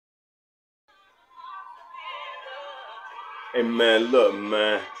Hey man, look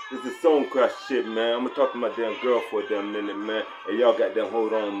man, this is song crash shit man. I'm gonna talk to my damn girl for a damn minute man. And y'all goddamn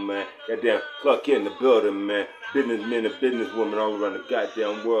hold on man. Goddamn Clark in the building man. Businessmen and businesswomen all around the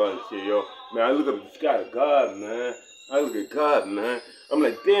goddamn world and shit, yo. Man, I look up at the sky to God, man. I look at God, man. I'm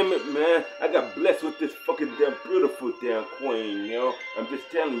like, damn it, man. I got blessed with this fucking damn beautiful damn queen, yo. I'm just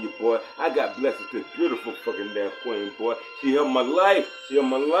telling you, boy. I got blessed with this beautiful fucking damn queen, boy. She helped my life. She helped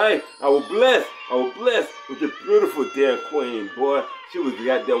my life. I was blessed. I was blessed with this beautiful damn queen, boy. She was the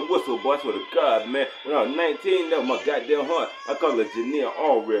goddamn whistle, boy. I swear to God, man. When I was 19, that was my goddamn heart. I call her Janelle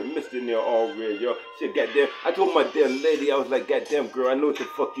Allred, Mr. Neil Allred, yo. Shit, goddamn. I told my damn lady, I was like, goddamn girl, I know what the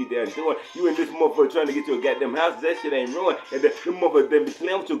fuck you damn doing. You and this motherfucker trying to get to a goddamn house, that shit ain't ruined. And the motherfucker damn be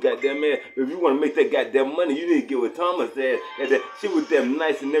playing with your goddamn ass. But if you want to make that goddamn money, you need to get with Thomas ass. And that she was damn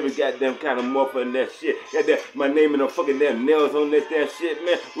nice and every goddamn kind of motherfucker and that shit. And that my name and the fucking damn nails on this damn shit,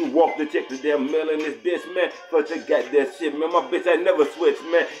 man. We walked to check the damn mail in this bitch, man. Fuck that goddamn shit, man. My bitch, I never switch,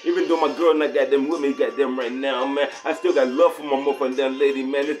 man. Even though my girl not goddamn with me goddamn right now, man. I still got love for my motherfucking damn lady,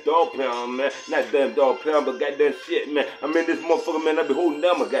 man. This dog pound, man. Not damn dog pound, but goddamn shit, man. I'm in this motherfucker, man. I be holding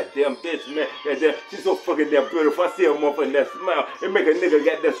down my goddamn bitch, man. Goddamn, she's so fucking damn beautiful. I see her motherfucking that smile. It make a nigga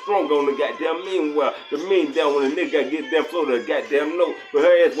goddamn strong on the goddamn meanwhile. The mean down when a nigga get damn flow to the goddamn note. But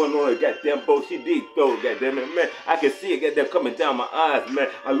her ass wasn't on the goddamn boat. She did though, goddamn it, man. I can see it goddamn coming down my eyes, man.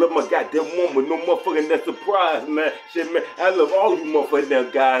 I love my goddamn woman. No motherfucking that surprise, man. Shit, man. I love all you motherfucking damn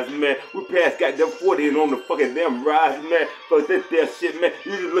guys, man. We passed goddamn 40 and on the fucking damn rise, man. Fuck that damn shit, man.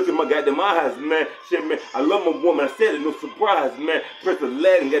 You just look at my goddamn eyes, man. Shit, man. I love my woman. I said it, no surprise, man. Prince of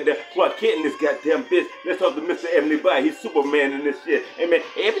Latin, goddamn Clark Kent in this goddamn bitch. Let's talk to Mr. Ebony Bye. He's Superman in this shit. Hey, man,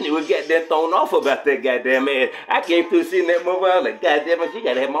 Ebony was goddamn thrown off about that goddamn ass. I came through seeing that mother. I was like, goddamn it, she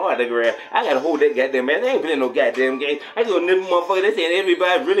gotta have my autograph. I gotta hold that goddamn ass. I ain't playing no goddamn game. I go in this motherfucker. They saying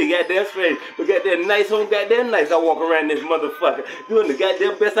everybody's really goddamn strange. But goddamn nice on goddamn nice. I walk around this motherfucker doing the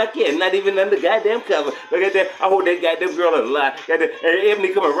goddamn best I can. Not even under goddamn cover. But goddamn, I hold that goddamn girl alive. Goddamn, and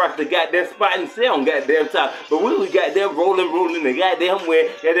Ebony come and rock the goddamn spot and say on goddamn top. But we goddamn rolling the goddamn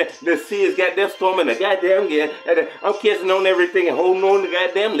way. Goddamn, the sea is goddamn storming the goddamn again. I'm kissing on everything and holding on the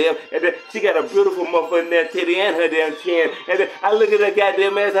goddamn lip. And she got a beautiful motherfucker in that titty and her damn chin. And I look at her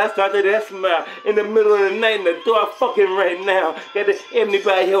goddamn ass, I start to that smile. In the middle of the night in the door fucking right now. Goddamn,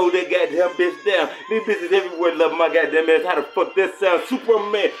 everybody hold that goddamn bitch down. These bitches everywhere love my goddamn ass. How the fuck that sound?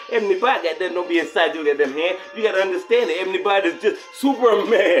 Superman. Everybody goddamn don't be inside you goddamn hand. You gotta understand that everybody is just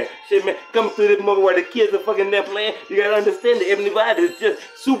Superman. Shit, man. Coming through this mother where the kids are fucking there playing. You gotta understand that everybody is just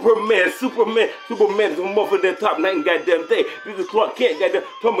Superman. Superman is a motherfucker that top night and goddamn day. This is Clark Kent, goddamn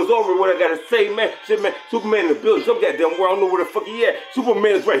Thomas over what I gotta say, man. Shit, man. Superman in the building. Some goddamn world, I don't know where the fuck he at.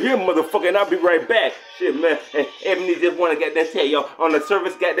 Superman is right here, motherfucker, and I'll be right back. Shit, man. And Ebony just wanna goddamn tell y'all on the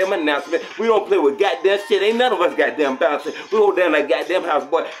service goddamn announcement. We don't play with goddamn shit. Ain't none of us goddamn bouncing. We hold down that goddamn house,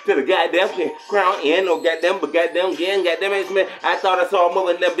 boy, to the goddamn crown in, no goddamn, but goddamn again, goddamn it, man. I thought I saw a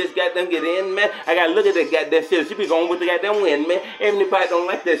mother and that bitch goddamn get in, man. I gotta look at that goddamn shit. She be going with the goddamn wind, man. Everybody don't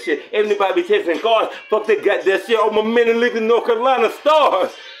like that shit. Everybody be chasing cars. Fuck that goddamn shit. All my men in Lincoln, North Carolina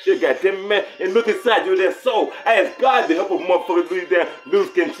stars. Shit, goddamn man, and look inside you, that soul. I ask God to help a motherfucker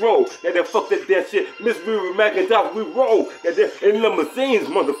lose control. Goddamn, fuck that damn shit. Miss Riri McIntosh, we roll. Goddamn, in limousines,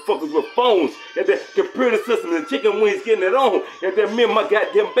 motherfuckers with phones. Goddamn, computer systems and chicken wings getting it on. Goddamn, me and my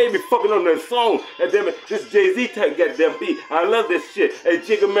goddamn baby fucking on that song. Goddamn, this Jay-Z type goddamn beat. I love this shit. Hey,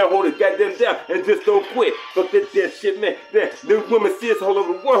 chicken man, hold it goddamn down and just don't quit. Fuck that damn shit, man. Them women see us all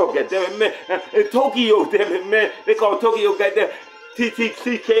over the world, goddamn it, man. In Tokyo, damn it, man. They call Tokyo, goddamn.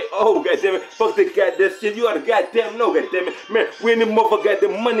 TTCKO, goddammit. Fuck that goddamn shit. You ought to goddamn know, goddammit. Man, we ain't the motherfucker got the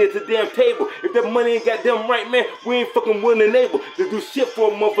money at the damn table. If that money ain't goddamn right, man, we ain't fucking willing and able to do shit for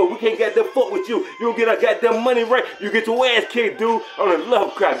a motherfucker. We can't goddamn fuck with you. You don't get our goddamn money right, you get your ass kicked, dude, on a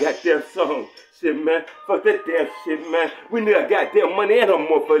love cry goddamn song. Shit, man. Fuck that damn shit, man. We need our goddamn money and our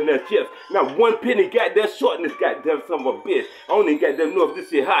motherfucking damn chips. Not one penny goddamn short in this goddamn son of a bitch. I don't even goddamn know if this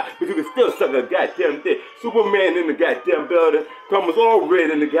shit hot, but you can still suck a goddamn dick. Superman in the goddamn building. Thomas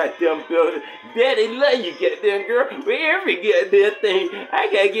Allred in the goddamn building. Daddy love you, goddamn girl. With every goddamn thing. I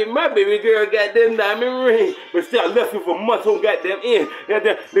gotta get my baby girl goddamn diamond ring. But still, I left you for months on goddamn end.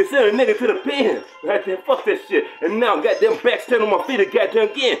 Goddamn, they sent a nigga to the pen. Goddamn, fuck that shit. And now, goddamn, back standing on my feet goddamn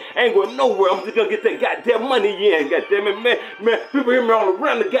again. I ain't going nowhere. I'm just gonna get that goddamn money in. Goddamn it, man. Man, people hear me all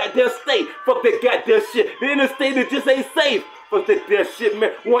around the goddamn state. Fuck that goddamn shit. The inner state it just ain't safe. Fuck that damn shit,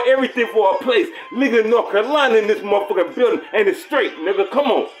 man. Want everything for our place. Nigga, North Carolina in this motherfucking building. And it's straight, nigga.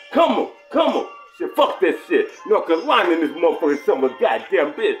 Come on. Come on. Come on. Shit, fuck that shit. North Carolina in this motherfucking summer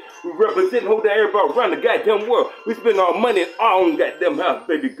goddamn bitch. We represent, hold down everybody around the goddamn world. We spend our money in our own goddamn house,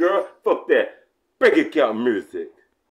 baby girl. Fuck that. Break it count music.